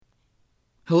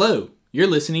Hello, you're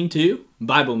listening to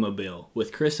Bible Mobile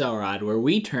with Chris Elrod, where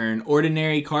we turn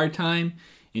ordinary car time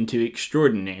into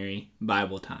extraordinary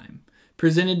Bible time.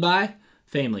 Presented by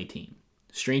Family Team,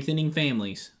 strengthening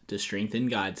families to strengthen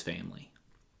God's family.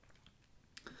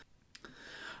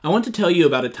 I want to tell you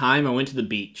about a time I went to the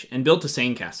beach and built a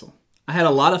sandcastle. I had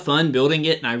a lot of fun building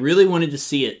it, and I really wanted to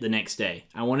see it the next day.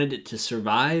 I wanted it to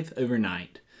survive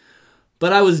overnight.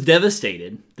 But I was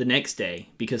devastated the next day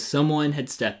because someone had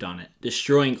stepped on it,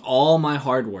 destroying all my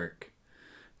hard work.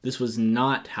 This was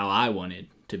not how I wanted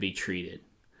to be treated.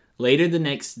 Later the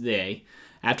next day,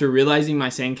 after realizing my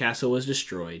sandcastle was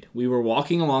destroyed, we were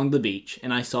walking along the beach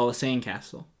and I saw a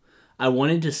sandcastle. I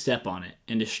wanted to step on it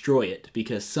and destroy it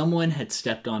because someone had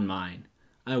stepped on mine.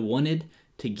 I wanted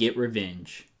to get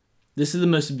revenge. This is the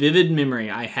most vivid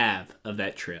memory I have of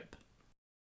that trip.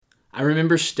 I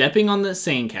remember stepping on the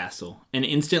sandcastle and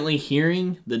instantly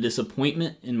hearing the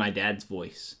disappointment in my dad's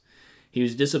voice. He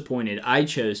was disappointed I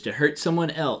chose to hurt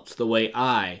someone else the way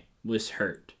I was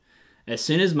hurt. As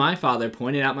soon as my father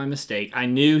pointed out my mistake, I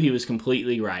knew he was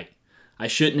completely right. I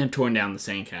shouldn't have torn down the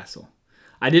sandcastle.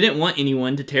 I didn't want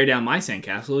anyone to tear down my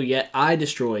sandcastle, yet I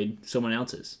destroyed someone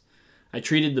else's. I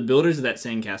treated the builders of that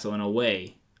sandcastle in a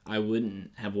way I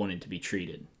wouldn't have wanted to be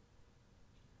treated.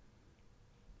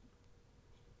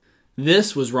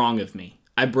 This was wrong of me.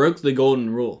 I broke the golden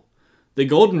rule. The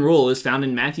golden rule is found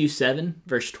in Matthew 7,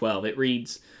 verse 12. It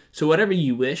reads, "So whatever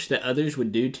you wish that others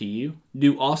would do to you,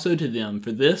 do also to them,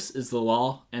 for this is the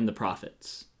law and the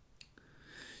prophets."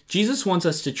 Jesus wants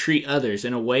us to treat others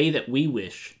in a way that we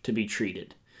wish to be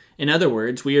treated. In other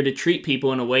words, we are to treat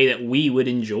people in a way that we would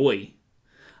enjoy.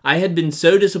 I had been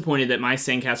so disappointed that my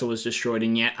sandcastle was destroyed,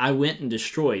 and yet I went and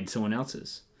destroyed someone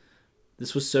else's.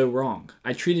 This was so wrong.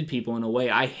 I treated people in a way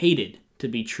I hated to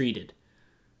be treated.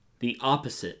 The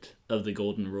opposite of the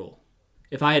golden rule.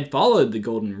 If I had followed the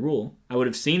golden rule, I would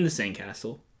have seen the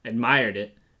sandcastle, admired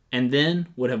it, and then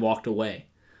would have walked away.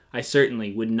 I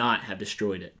certainly would not have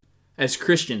destroyed it. As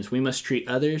Christians, we must treat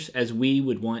others as we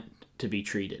would want to be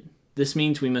treated. This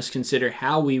means we must consider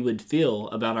how we would feel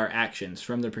about our actions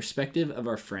from the perspective of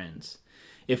our friends.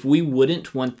 If we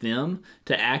wouldn't want them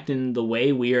to act in the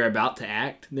way we are about to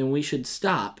act, then we should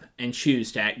stop and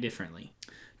choose to act differently.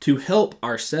 To help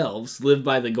ourselves live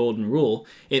by the golden rule,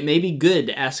 it may be good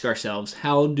to ask ourselves,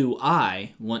 how do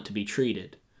I want to be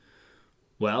treated?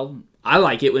 Well, I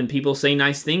like it when people say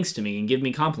nice things to me and give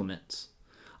me compliments.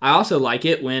 I also like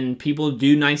it when people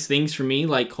do nice things for me,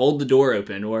 like hold the door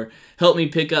open or help me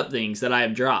pick up things that I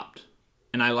have dropped.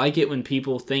 And I like it when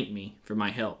people thank me for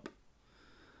my help.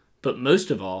 But most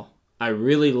of all, I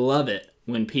really love it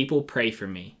when people pray for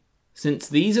me. Since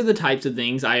these are the types of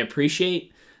things I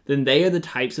appreciate, then they are the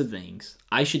types of things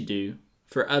I should do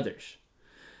for others.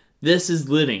 This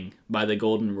is living by the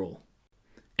golden rule.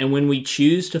 And when we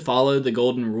choose to follow the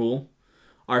golden rule,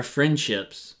 our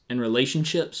friendships and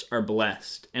relationships are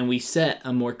blessed, and we set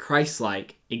a more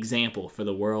Christ-like example for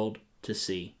the world to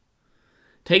see.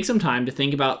 Take some time to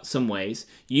think about some ways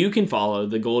you can follow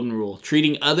the golden rule,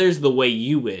 treating others the way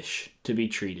you wish to be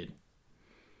treated.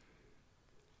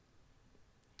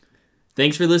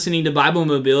 Thanks for listening to Bible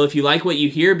Mobile. If you like what you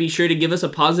hear, be sure to give us a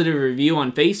positive review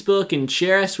on Facebook and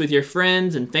share us with your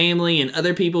friends and family and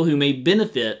other people who may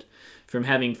benefit from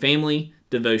having family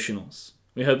devotionals.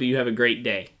 We hope you have a great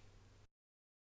day.